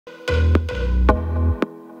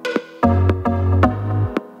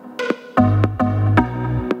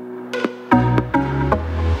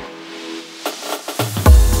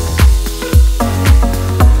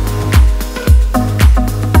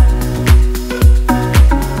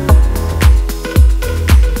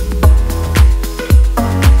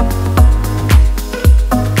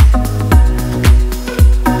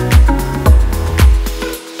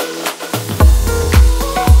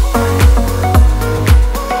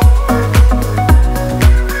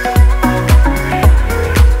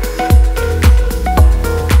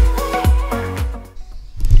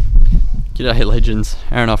G'day legends,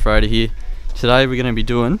 Aaron Off-Roader here. Today we're going to be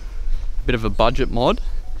doing a bit of a budget mod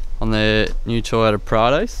on the new Toyota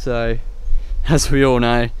Prado. So as we all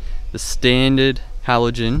know, the standard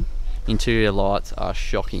halogen interior lights are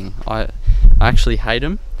shocking. I actually hate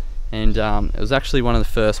them, and it was actually one of the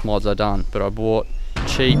first mods I done, but I bought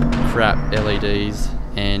cheap crap LEDs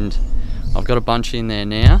and I've got a bunch in there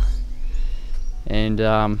now, and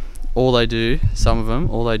all they do, some of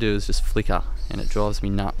them, all they do is just flicker and it drives me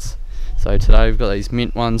nuts. So today we've got these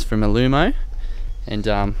mint ones from Illumo, and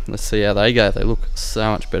let's see how they go. They look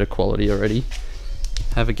so much better quality already.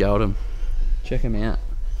 Have a go at them. Check them out.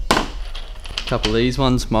 A couple of these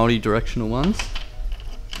ones, multi-directional ones,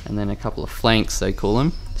 and then a couple of flanks they call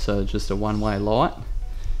them. So just a one-way light.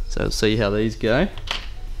 So we'll see how these go.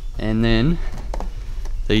 And then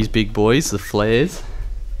these big boys, the flares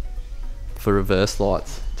for reverse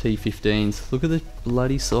lights. T15s. Look at the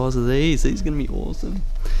bloody size of these. These are going to be awesome.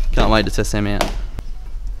 Can't wait to test them out.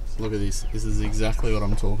 Look at this. This is exactly what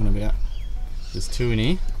I'm talking about. There's two in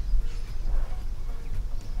here.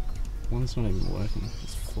 One's not even working.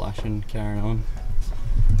 Just flashing, carrying on.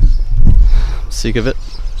 I'm sick of it.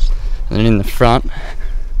 And then in the front,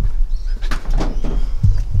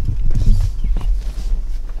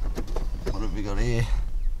 what have we got here?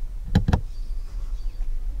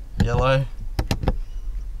 Yellow.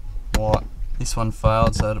 White. This one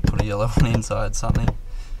failed, so I had to put a yellow one inside something.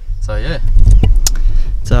 So yeah,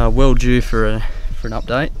 it's well due for an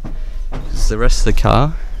update. Because the rest of the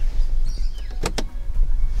car,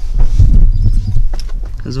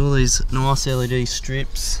 there's all these nice LED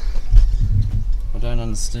strips. I don't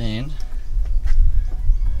understand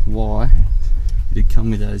why it'd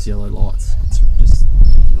come with those yellow lights. It's just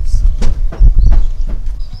ridiculous.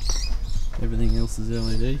 Everything else is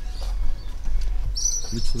LED.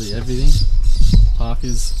 Literally everything.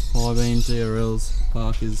 Parkers, high beams, DRLs,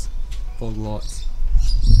 parkers, fog lights.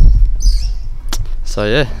 So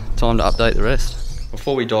yeah, time to update the rest.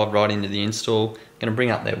 Before we dive right into the install, I'm going to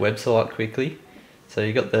bring up their website quickly. So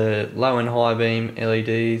you got the low and high beam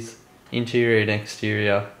LEDs, interior and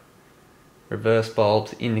exterior, reverse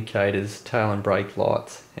bulbs, indicators, tail and brake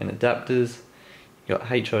lights and adapters. You got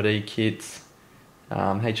HID kits,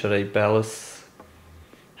 HID ballasts,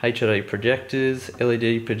 HID projectors,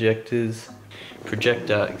 LED projectors,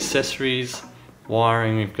 projector accessories,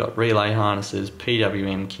 wiring. We've got relay harnesses,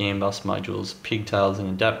 PWM CAN bus modules, pigtails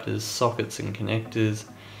and adapters, sockets and connectors,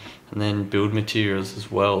 and then build materials as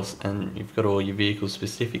well. And you've got all your vehicle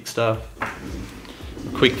specific stuff.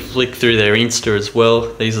 A quick flick through their Insta as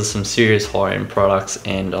well. These are some serious high-end products,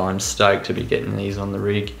 and I'm stoked to be getting these on the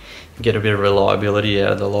rig and get a bit of reliability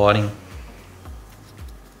out of the lighting.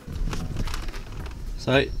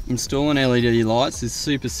 So installing LED lights is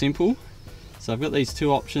super simple. So I've got these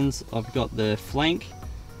two options. I've got the flank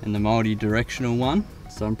and the multi-directional one.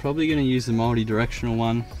 So I'm probably going to use the multi-directional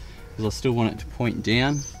one because I still want it to point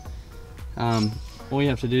down. All you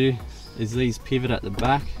have to do is these pivot at the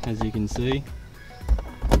back, as you can see.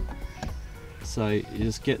 So you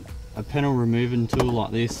just get a panel removing tool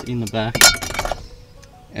like this in the back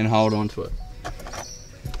and hold on to it.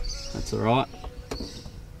 That's alright.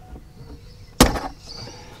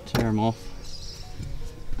 Tear them off.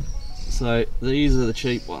 So these are the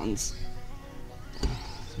cheap ones.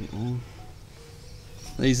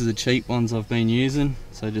 These are the cheap ones I've been using.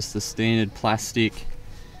 So just the standard plastic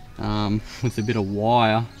with a bit of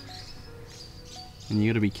wire, and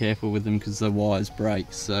you got to be careful with them because the wires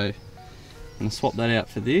break. So I'm going to swap that out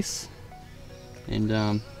for this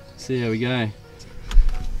and see how we go.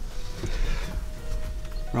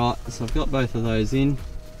 Right, so I've got both of those in.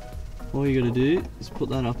 All you got to do is put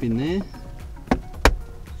that up in there,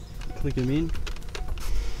 click them in.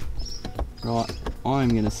 Right, I'm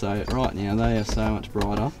going to say it right now, they are so much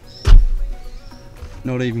brighter.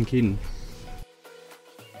 Not even kidding.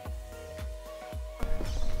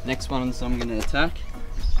 Next ones I'm going to attack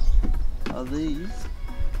are these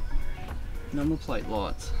number plate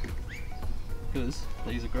lights, because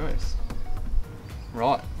these are gross.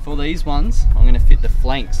 Right, for these ones I'm going to fit the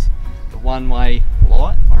flanks, the one-way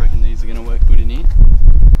light. I reckon these are going to work good in here.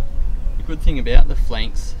 The good thing about the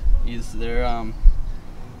flanks is they're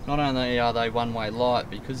not only are they one-way light,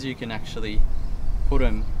 because you can actually put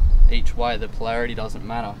them each way, the polarity doesn't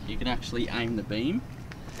matter. You can actually aim the beam,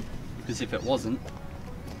 because if it wasn't,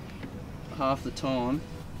 half the time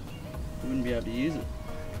you wouldn't be able to use it.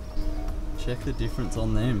 Check the difference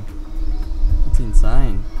on them. It's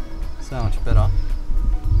insane. So much better.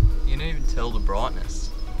 You can even tell the brightness.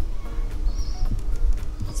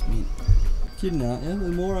 That's mint. Kidding, aren't you? The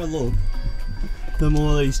more I look, the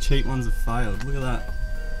more these cheap ones have failed. Look at that.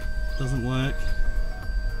 Doesn't work.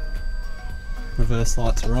 reverse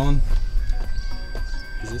lights are on.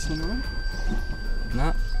 Is this one on?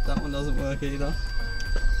 Nah, that one doesn't work either.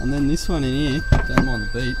 And then this one in here, don't mind the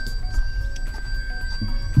beep.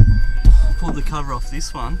 Pulled the cover off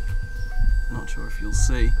this one. Not sure if you'll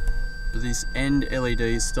see, but this end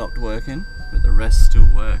LED stopped working, but the rest still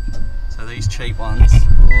work. So these cheap ones, it's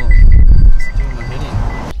doing my head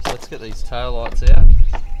in. So let's get these tail lights out.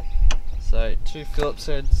 So 2 Phillips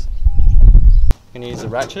heads. I'm going to use a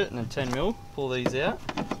ratchet and a 10mm, pull these out.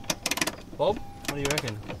 Bob, what do you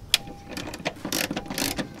reckon?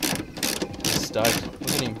 He's stoked,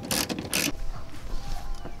 look at him.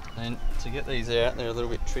 And to get these out, they're a little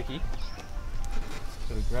bit tricky.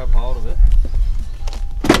 Got to grab hold of it.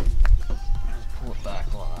 Just pull it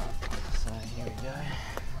back like that. So here we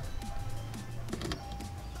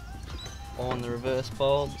go. On the reverse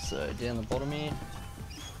bulb, so down the bottom here.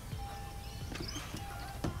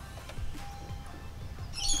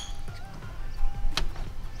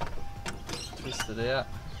 Twist it out.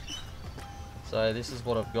 So this is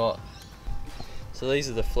what I've got. So these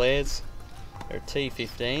are the flares. They're a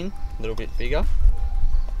T15, a little bit bigger.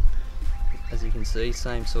 As you can see,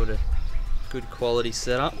 same sort of good quality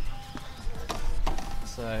setup.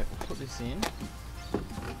 So put this in.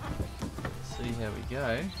 See how we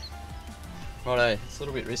go. Righto, it's a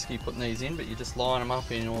little bit risky putting these in, but you just line them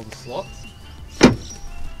up in all the slots.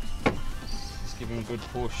 Just give them a good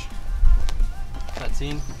push. That's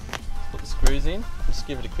in. Put the screws in. Just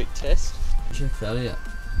give it a quick test. Check that out.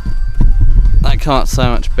 That can't so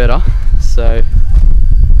much better. So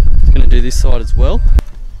it's going to do this side as well.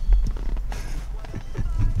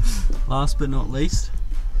 Last but not least,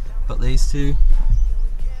 got these two.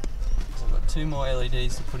 So I've got 2 more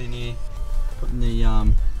LEDs to put in here. Putting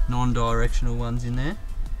the non-directional ones in there.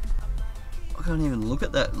 I can't even look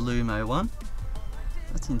at that Lumo one.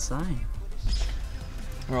 That's insane.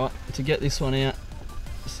 Alright, to get this one out,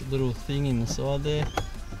 just a little thing in the side there.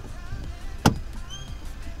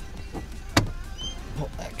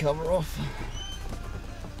 Pop that cover off.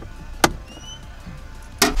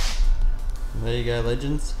 There you go,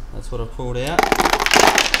 legends. That's what I've pulled out.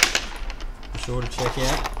 Be sure to check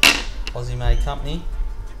out Aussie Company,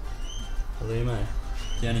 L.e.d,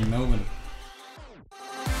 down in Melbourne.